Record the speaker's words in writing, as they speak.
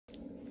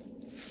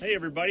Hey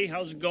everybody,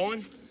 how's it going?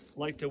 I'd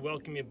like to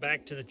welcome you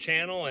back to the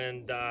channel,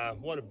 and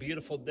what a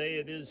beautiful day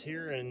it is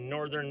here in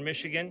northern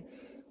Michigan.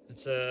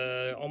 It's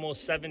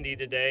almost 70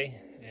 today,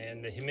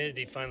 and the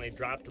humidity finally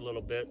dropped a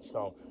little bit.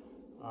 So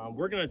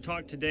we're going to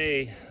talk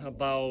today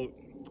about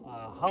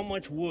how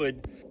much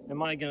wood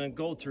am I going to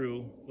go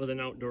through with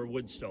an outdoor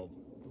wood stove.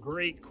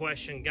 Great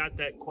question, got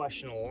that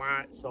question a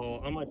lot,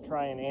 so I'm going to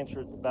try and answer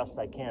it the best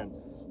I can.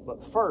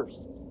 But first,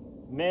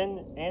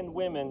 men and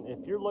women,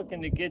 if you're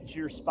looking to get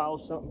your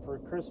spouse something for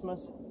Christmas,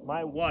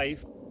 my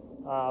wife,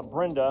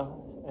 Brenda,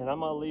 and I'm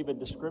gonna leave a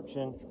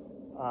description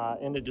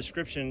in the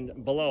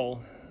description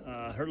below,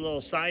 her little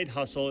side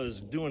hustle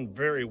is doing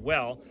very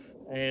well,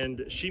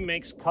 and she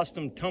makes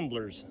custom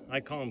tumblers. I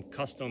call them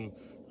custom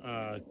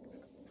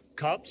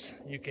cups.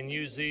 You can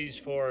use these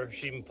for,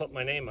 she even put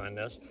my name on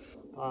this,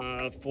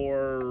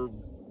 for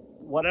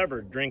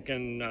whatever,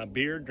 drinking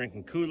beer,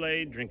 drinking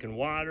Kool-Aid, drinking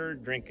water,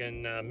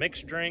 drinking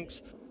mixed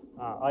drinks,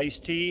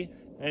 iced tea.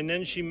 And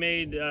then she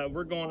made,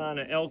 we're going on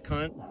an elk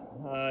hunt.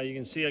 You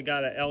can see I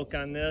got an elk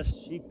on this.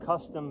 She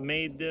custom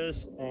made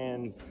this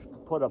and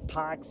put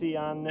epoxy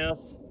on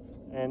this,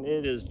 and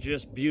it is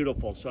just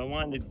beautiful. So I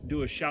wanted to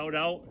do a shout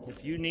out.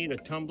 If you need a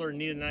tumbler,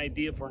 need an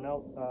idea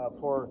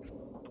for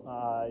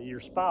your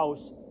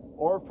spouse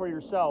or for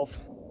yourself,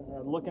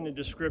 look in the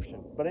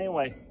description. But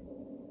anyway,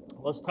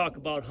 let's talk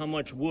about how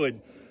much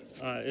wood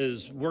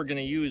we're going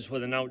to use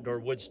with an outdoor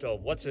wood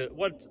stove. What's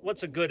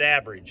a good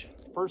average?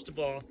 First of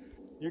all,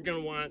 you're going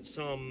to want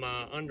some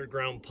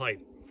underground pipe.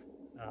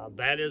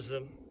 That is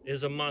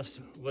a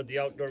must with the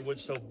outdoor wood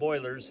stove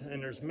boilers,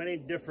 and there's many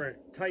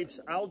different types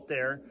out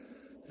there.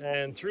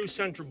 And through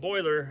Central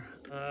Boiler,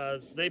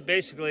 they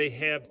basically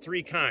have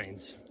three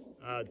kinds: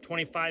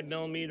 25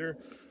 millimeter,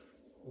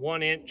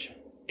 1 inch,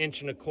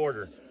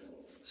 1.25 inches.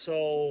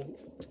 So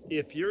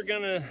if you're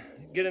gonna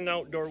get an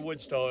outdoor wood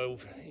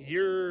stove,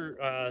 you're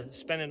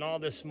spending all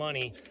this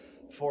money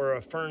for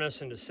a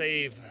furnace and to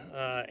save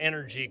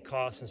energy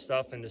costs and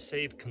stuff and to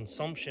save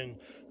consumption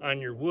on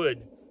your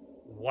wood.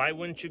 Why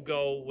wouldn't you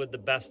go with the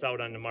best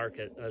out on the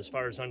market as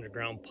far as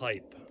underground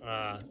pipe?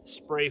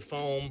 Spray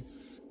foam,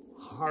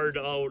 hard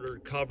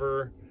outer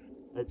cover,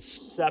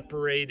 it's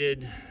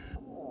separated,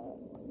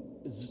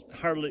 it's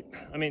hardly,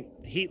 I mean,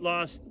 heat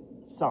loss,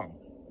 some.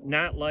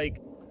 Not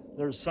like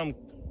there's some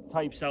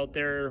types out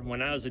there.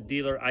 When I was a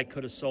dealer, I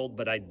could have sold,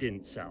 but I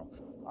didn't sell.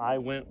 I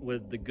went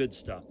with the good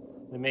stuff.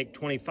 They make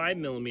 25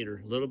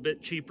 millimeter, a little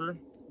bit cheaper.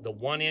 The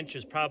 1 inch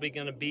is probably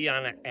going to be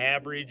on an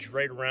average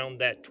right around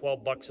that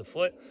 12 bucks a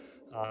foot,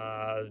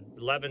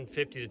 11.50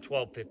 to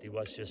 12.50,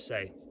 let's just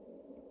say.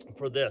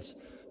 For this,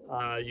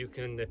 you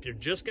can, if you're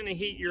just going to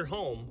heat your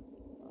home,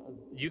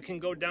 you can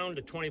go down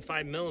to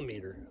 25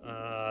 millimeter.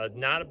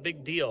 Not a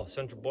big deal.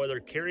 Central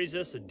Boiler carries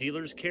this, the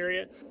dealers carry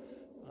it.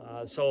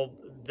 So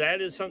that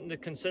is something to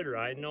consider.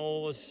 I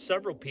know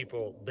several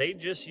people, they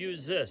just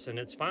use this and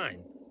it's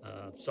fine.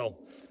 So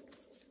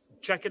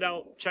check it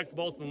out, check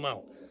both of them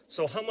out.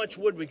 So how much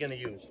wood are we going to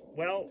use?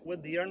 Well,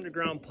 with the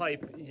underground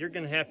pipe, you're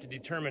going to have to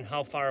determine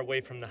how far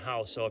away from the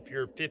house. So if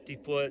you're 50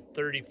 foot,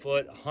 30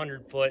 foot,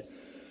 100 foot,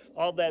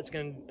 all that's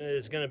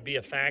is going to be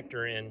a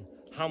factor in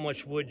how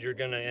much wood you're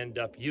going to end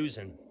up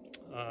using.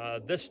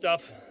 This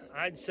stuff,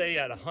 I'd say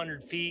at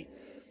 100 feet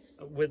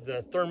with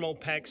the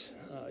Thermopex,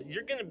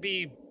 you're going to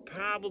be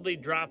probably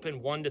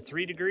dropping 1 to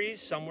 3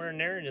 degrees, somewhere in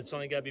there, and it's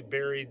only got to be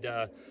buried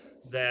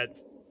that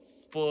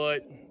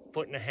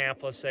foot and a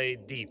half, let's say,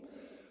 deep.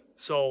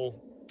 So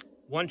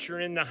once you're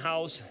in the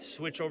house,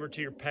 switch over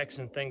to your PEX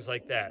and things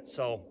like that.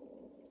 So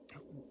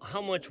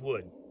how much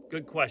wood?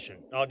 Good question.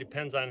 It all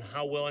depends on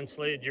how well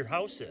insulated your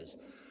house is.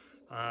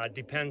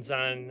 Depends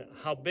on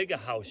how big a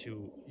house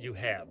you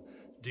have.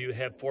 Do you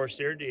have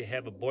forced air? Do you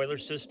have a boiler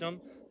system?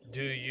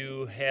 Do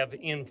you have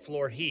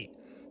in-floor heat?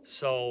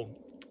 So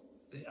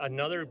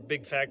another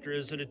big factor,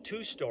 is it a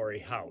 2-story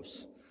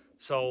house?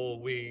 So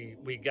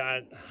we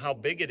got how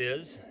big it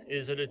is.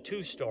 Is it a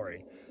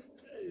 2-story?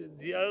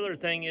 The other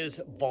thing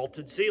is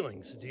vaulted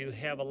ceilings. Do you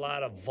have a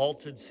lot of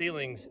vaulted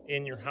ceilings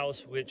in your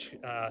house, which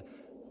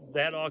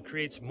that all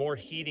creates more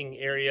heating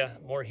area,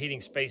 more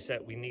heating space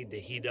that we need to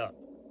heat up.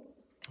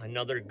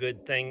 Another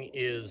good thing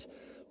is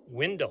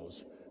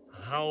windows.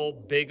 How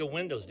big of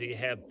windows? Do you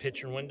have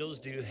picture windows?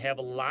 Do you have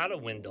a lot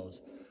of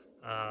windows?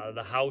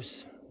 The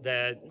house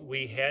that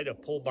we had, a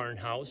pole barn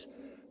house,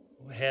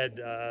 had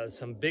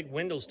some big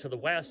windows to the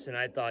west, and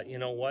I thought, you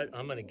know what,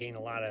 I'm going to gain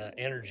a lot of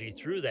energy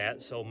through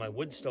that, so my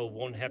wood stove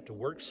won't have to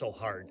work so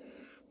hard.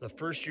 The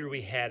first year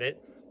we had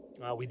it,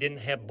 we didn't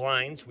have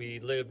blinds.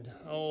 We lived,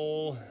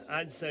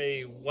 I'd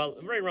say, well,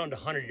 right around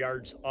 100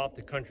 yards off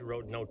the country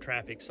road, no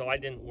traffic, so I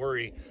didn't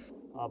worry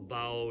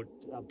about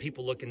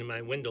people looking in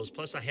my windows.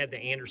 Plus, I had the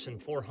Anderson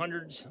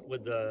 400s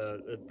with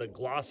the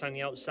gloss on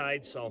the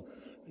outside, so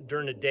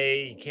during the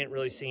day you can't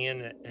really see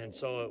in, and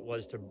so it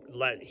was to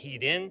let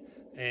heat in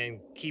and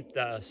keep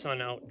the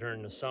sun out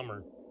during the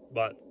summer.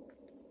 But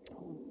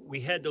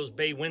we had those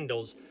bay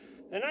windows,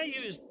 and I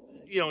used,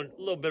 you know, a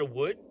little bit of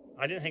wood.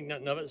 I didn't think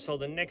nothing of it. So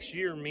the next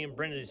year, me and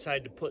Brenda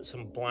decided to put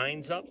some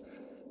blinds up.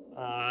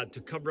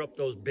 to cover up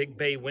those big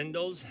bay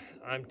windows,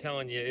 I'm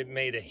telling you, it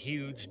made a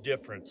huge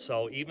difference.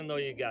 So even though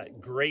you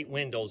got great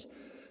windows,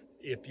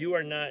 if you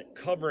are not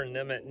covering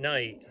them at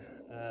night,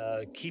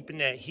 keeping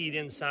that heat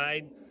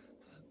inside,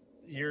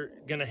 you're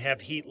gonna have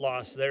heat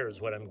loss there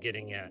is what I'm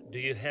getting at. Do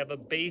you have a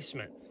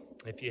basement?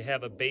 If you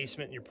have a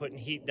basement and you're putting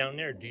heat down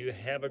there, do you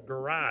have a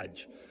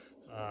garage?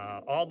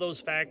 All those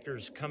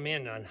factors come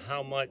in on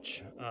how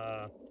much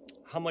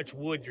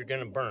wood you're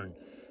gonna burn.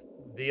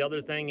 The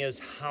other thing is,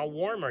 how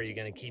warm are you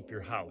gonna keep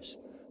your house?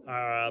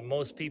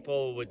 Most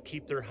people would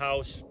keep their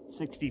house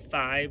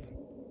 65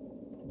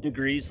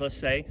 degrees, let's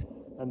say,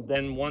 and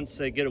then once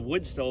they get a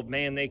wood stove,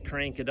 man, they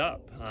crank it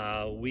up.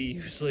 We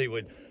usually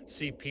would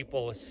see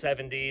people with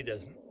 70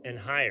 and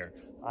higher.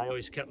 I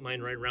always kept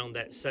mine right around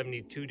that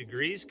 72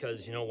 degrees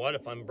because, you know what,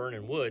 if I'm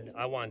burning wood,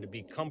 I wanted to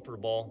be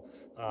comfortable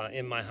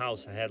in my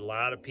house. I had a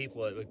lot of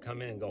people that would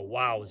come in and go,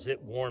 wow, is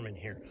it warm in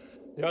here?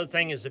 The other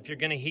thing is, if you're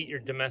gonna heat your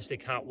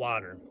domestic hot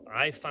water,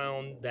 I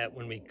found that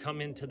when we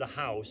come into the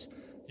house,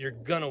 you're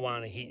gonna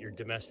wanna heat your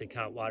domestic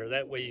hot water.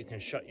 That way you can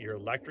shut your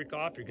electric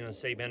off. You're gonna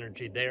save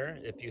energy there.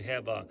 If you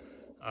have a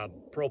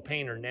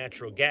propane or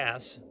natural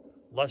gas,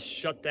 let's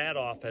shut that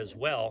off as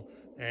well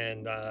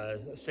and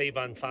save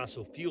on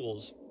fossil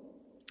fuels.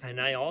 And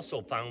I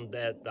also found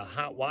that the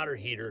hot water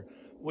heater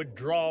would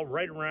draw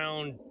right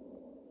around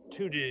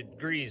 2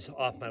 degrees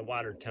off my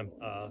water temp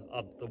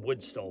of the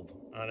wood stove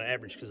on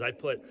average, because I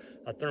put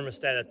a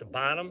thermostat at the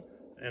bottom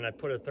and I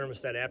put a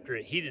thermostat after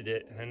it heated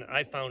it, and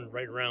I found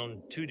right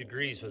around 2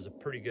 degrees was a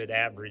pretty good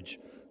average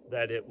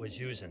that it was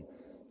using.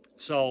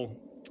 So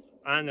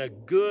on a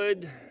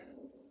good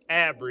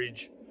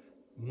average,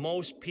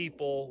 most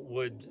people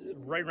would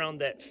right around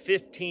that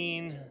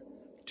 15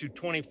 to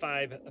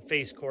 25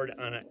 face cord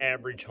on an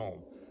average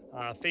home.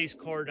 Face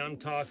cord, I'm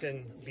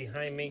talking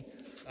behind me,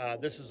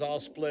 this is all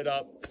split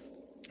up.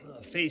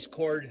 Face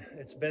cord,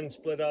 it's been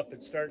split up,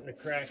 it's starting to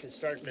crack, it's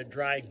starting to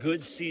dry,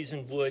 good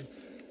seasoned wood.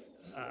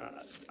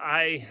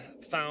 I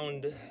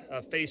found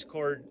a face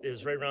cord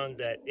is right around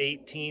that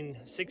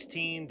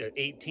 16 to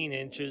 18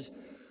 inches,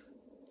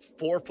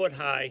 4 foot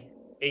high,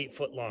 8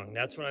 foot long.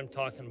 That's what I'm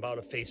talking about,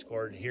 a face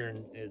cord here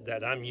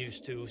that I'm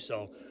used to.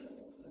 So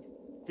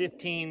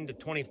 15 to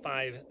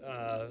 25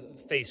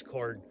 face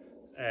cord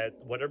at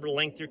whatever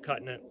length you're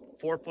cutting it,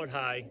 4 foot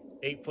high,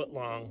 8 foot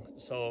long.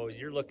 So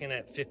you're looking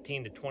at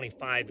 15 to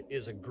 25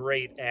 is a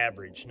great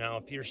average. Now,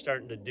 if you're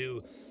starting to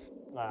do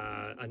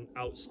an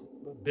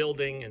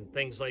building and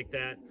things like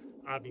that,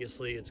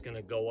 obviously it's going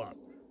to go up.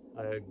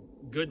 A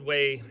good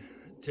way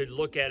to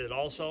look at it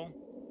also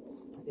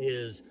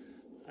is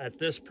at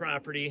this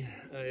property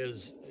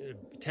is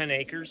 10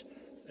 acres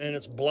and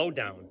it's blow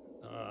down.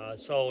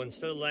 So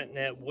instead of letting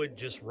that wood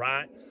just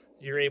rot,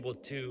 you're able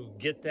to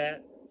get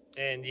that,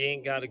 and you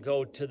ain't got to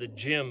go to the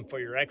gym for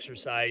your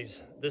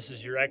exercise. This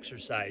is your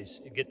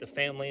exercise. You get the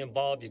family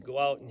involved, you go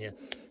out and you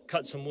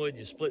cut some wood,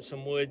 you split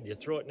some wood, you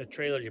throw it in a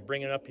trailer, you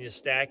bring it up and you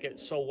stack it.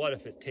 So what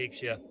if it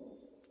takes you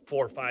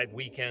 4 or 5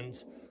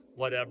 weekends,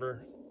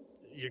 whatever?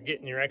 You're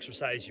getting your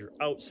exercise, you're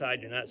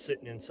outside, you're not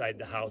sitting inside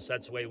the house.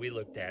 That's the way we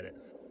looked at it.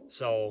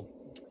 So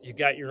you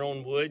got your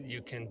own wood,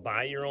 you can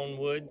buy your own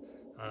wood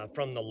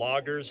from the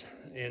loggers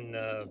in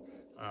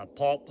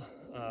pulp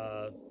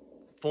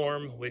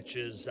form, which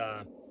is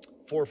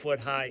 4 foot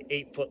high,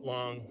 8 foot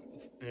long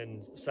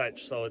and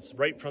such. So it's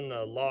right from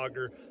the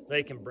logger.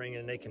 They can bring it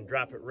and they can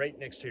drop it right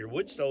next to your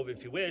wood stove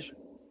if you wish.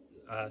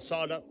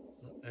 Saw it up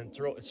and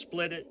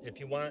split it if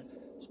you want.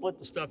 Split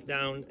the stuff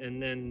down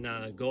and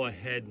then go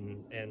ahead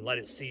and let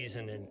it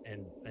season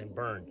and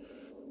burn.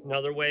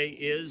 Another way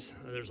is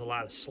there's a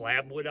lot of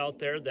slab wood out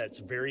there that's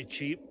very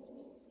cheap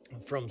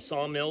from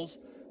sawmills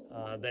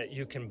that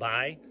you can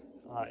buy.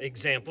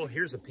 Example,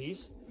 here's a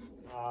piece.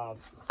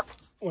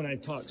 When I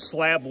talk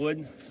slab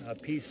wood, a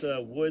piece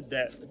of wood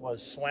that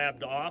was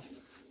slabbed off,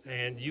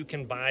 and you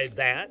can buy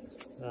that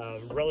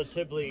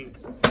relatively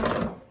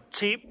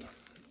cheap.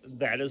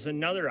 That is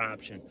another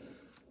option.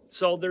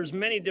 So there's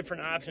many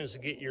different options to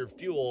get your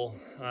fuel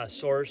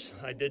source.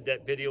 I did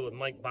that video with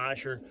Mike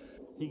Bosher.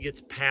 He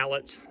gets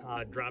pallets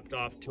dropped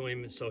off to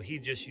him, so he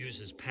just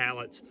uses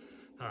pallets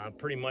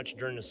pretty much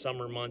during the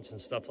summer months and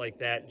stuff like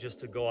that, just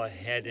to go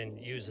ahead and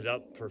use it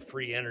up for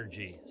free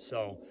energy.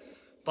 So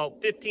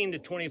about 15 to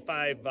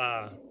 25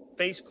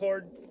 face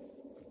cord.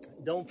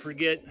 Don't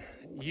forget,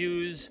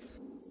 use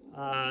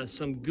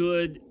some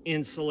good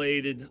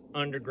insulated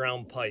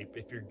underground pipe.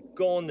 If you're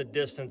going the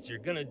distance, you're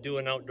gonna do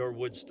an outdoor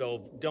wood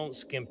stove, don't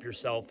skimp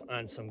yourself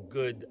on some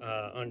good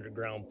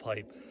underground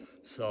pipe.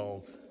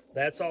 So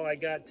that's all I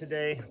got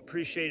today.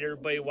 Appreciate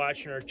everybody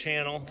watching our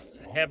channel.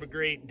 Have a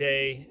great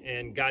day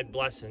and God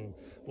bless, and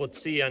we'll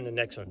see you on the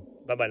next one.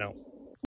 Bye-bye now.